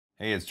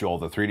Hey, it's Joel,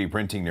 the 3D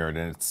printing nerd,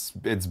 and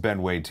it's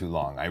been way too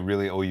long. I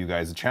really owe you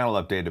guys a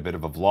channel update, a bit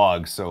of a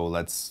vlog, so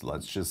let's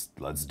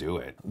do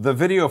it. The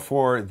video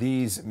for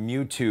these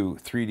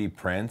Mewtwo 3D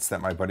prints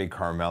that my buddy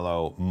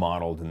Carmelo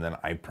modeled and then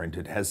I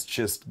printed has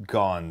just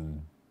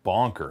gone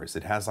bonkers.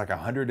 It has like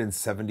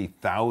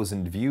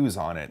 170,000 views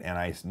on it, and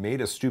I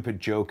made a stupid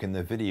joke in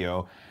the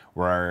video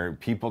where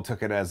people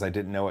took it as I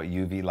didn't know what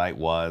UV light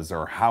was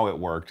or how it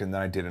worked, and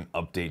then I did an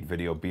update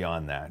video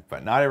beyond that.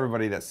 But not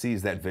everybody that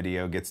sees that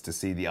video gets to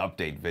see the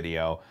update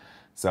video,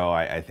 so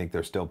I think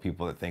there's still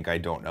people that think I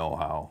don't know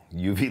how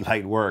UV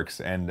light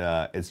works, and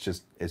it's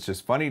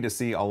just funny to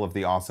see all of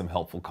the awesome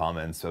helpful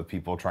comments of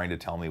people trying to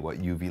tell me what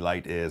UV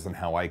light is and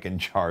how I can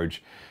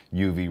charge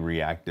UV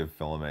reactive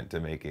filament to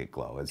make it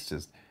glow.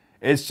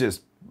 It's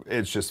just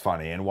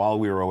funny. And while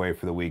we were away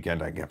for the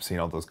weekend, I kept seeing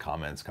all those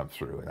comments come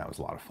through, and that was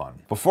a lot of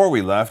fun. Before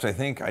we left, I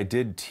think I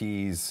did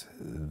tease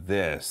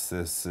this.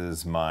 This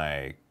is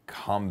my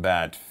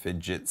combat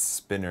fidget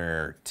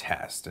spinner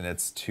test, and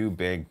it's too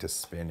big to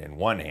spin in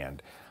one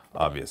hand,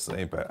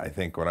 obviously, but I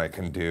think what I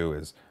can do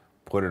is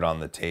put it on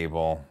the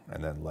table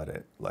and then let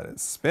it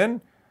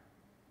spin.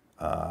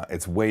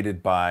 It's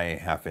weighted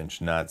by 1/2-inch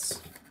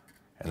nuts,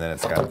 and then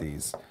it's got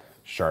these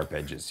sharp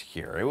edges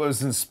here. It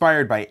was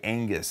inspired by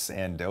Angus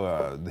and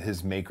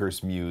his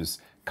Maker's Muse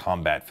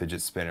combat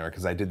fidget spinner,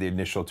 because I did the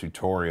initial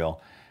tutorial.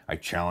 I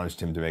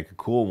challenged him to make a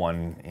cool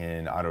one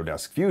in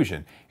Autodesk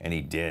Fusion, and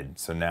he did.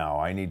 So now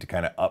I need to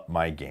kind of up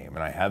my game,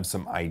 and I have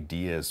some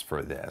ideas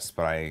for this,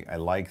 but I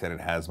like that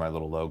it has my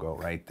little logo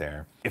right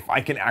there. If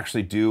I can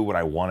actually do what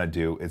I want to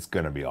do, it's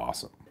gonna be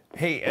awesome.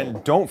 Hey,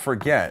 and don't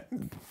forget,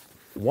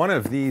 one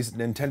of these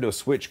Nintendo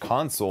Switch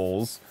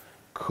consoles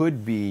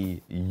could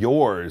be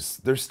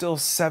yours. There's still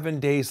 7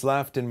 days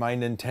left in my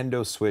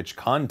Nintendo Switch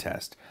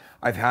contest.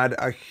 I've had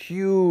a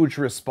huge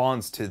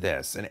response to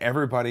this, and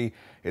everybody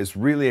is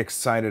really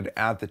excited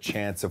at the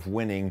chance of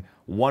winning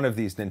one of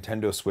these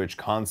Nintendo Switch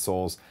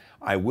consoles.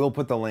 I will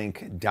put the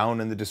link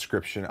down in the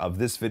description of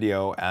this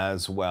video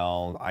as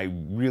well. I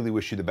really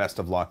wish you the best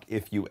of luck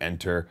if you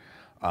enter.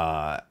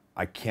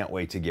 I can't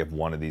wait to give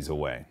one of these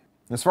away.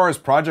 As far as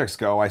projects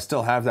go, I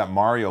still have that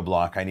Mario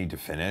block I need to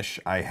finish.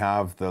 I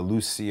have the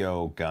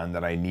Lucio gun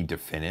that I need to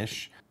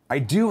finish. I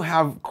do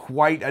have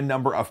quite a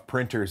number of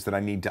printers that I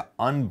need to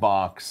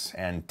unbox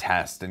and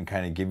test and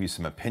kind of give you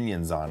some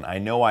opinions on. I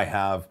know I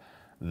have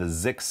the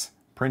ZYYX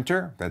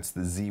printer, that's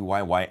the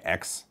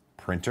ZYYX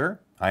printer.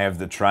 I have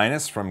the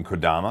Trinus from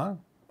Kodama.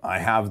 I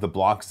have the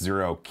Block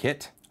Zero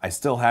kit. I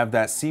still have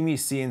that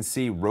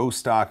SeeMeCNC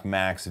Rostock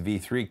Max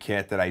V3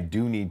 kit that I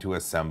do need to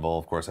assemble.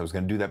 Of course, I was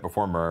gonna do that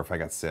before Murph. I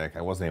got sick.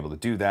 I wasn't able to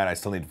do that. I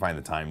still need to find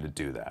the time to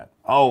do that.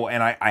 Oh,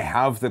 and I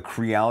have the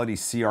Creality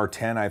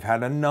CR10. I've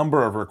had a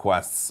number of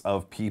requests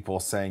of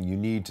people saying, you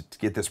need to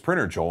get this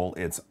printer, Joel.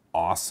 It's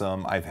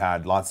awesome. I've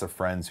had lots of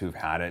friends who've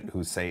had it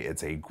who say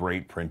it's a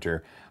great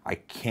printer. I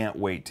can't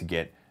wait to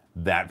get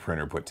that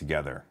printer put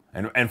together.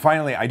 And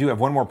finally, I do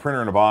have one more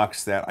printer in a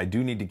box that I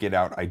do need to get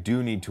out. I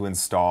do need to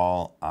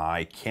install.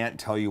 I can't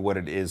tell you what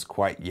it is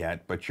quite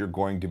yet, but you're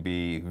going to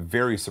be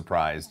very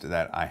surprised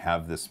that I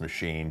have this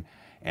machine,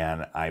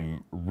 and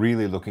I'm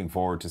really looking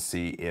forward to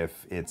see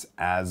if it's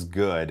as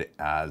good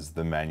as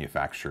the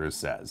manufacturer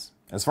says.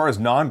 As far as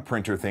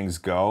non-printer things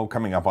go,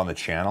 coming up on the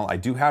channel, I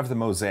do have the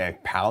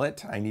Mosaic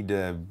Palette. I need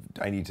to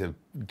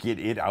get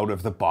it out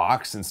of the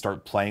box and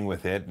start playing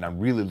with it, and I'm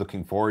really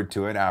looking forward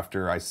to it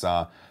after I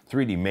saw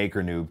 3D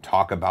Maker Noob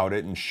talk about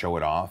it and show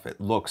it off.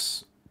 It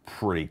looks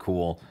pretty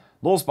cool.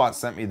 Lulzbot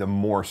sent me the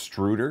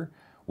Moarstruder,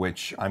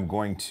 which I'm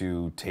going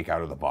to take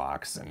out of the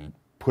box and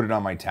put it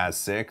on my Taz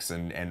 6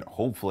 and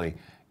hopefully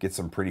get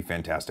some pretty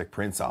fantastic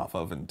prints off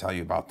of and tell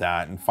you about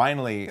that. And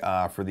finally,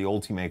 for the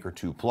Ultimaker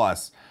 2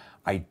 Plus,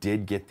 I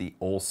did get the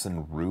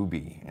Olssen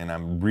Ruby, and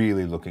I'm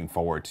really looking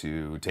forward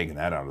to taking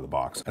that out of the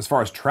box. As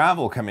far as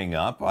travel coming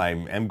up, I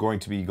am going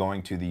to be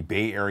going to the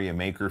Bay Area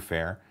Maker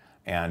Faire,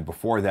 and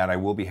before that I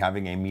will be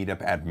having a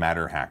meetup at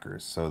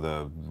Matterhackers. So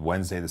the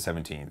Wednesday the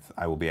 17th,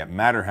 I will be at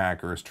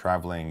Matterhackers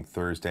traveling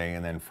Thursday,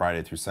 and then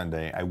Friday through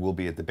Sunday I will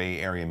be at the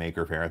Bay Area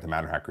Maker Faire at the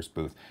Matterhackers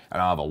booth,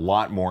 and I'll have a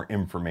lot more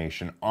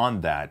information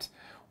on that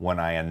when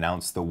I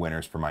announce the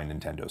winners for my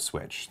Nintendo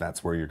Switch.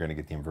 That's where you're gonna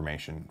get the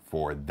information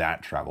for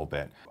that travel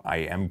bit. I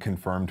am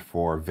confirmed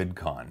for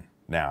VidCon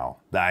now.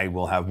 I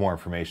will have more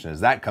information as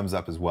that comes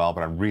up as well,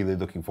 but I'm really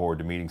looking forward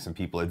to meeting some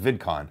people at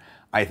VidCon.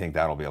 I think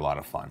that'll be a lot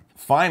of fun.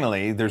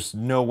 Finally, there's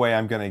no way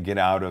I'm gonna get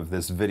out of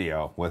this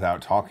video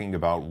without talking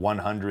about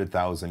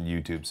 100,000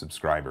 YouTube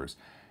subscribers.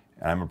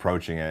 And I'm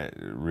approaching it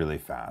really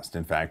fast.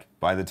 In fact,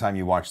 by the time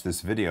you watch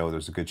this video,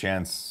 there's a good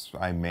chance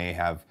I may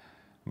have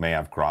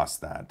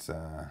crossed that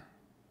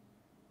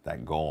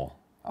goal.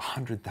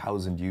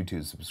 100,000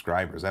 YouTube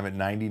subscribers. I'm at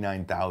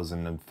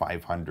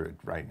 99,500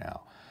 right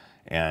now,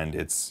 and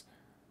it's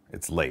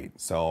late,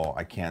 so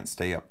I can't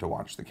stay up to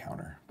watch the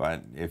counter.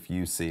 But if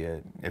you see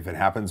it, if it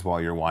happens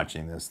while you're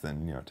watching this,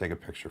 then take a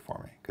picture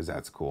for me, because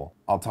that's cool.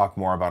 I'll talk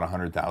more about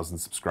 100,000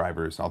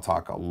 subscribers. I'll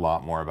talk a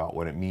lot more about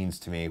what it means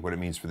to me, what it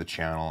means for the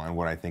channel, and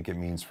what I think it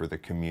means for the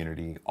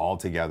community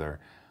altogether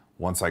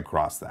once I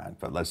cross that.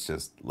 But let's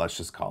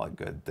just call it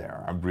good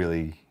there. I'm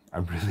really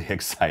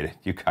excited,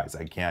 you guys.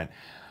 I can't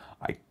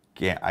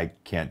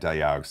tell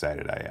you how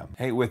excited I am.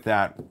 Hey, with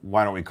that,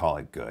 why don't we call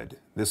it good?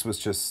 This was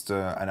just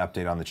an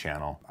update on the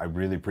channel. I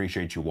really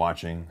appreciate you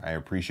watching. I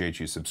appreciate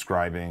you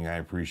subscribing. I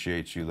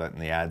appreciate you letting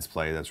the ads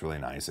play. That's really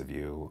nice of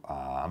you.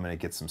 I'm gonna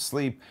get some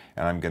sleep,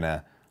 and I'm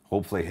gonna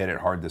hopefully hit it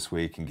hard this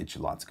week and get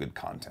you lots of good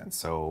content.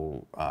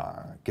 So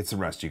get some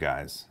rest, you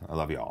guys. I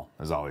love you all.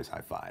 As always,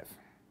 high five.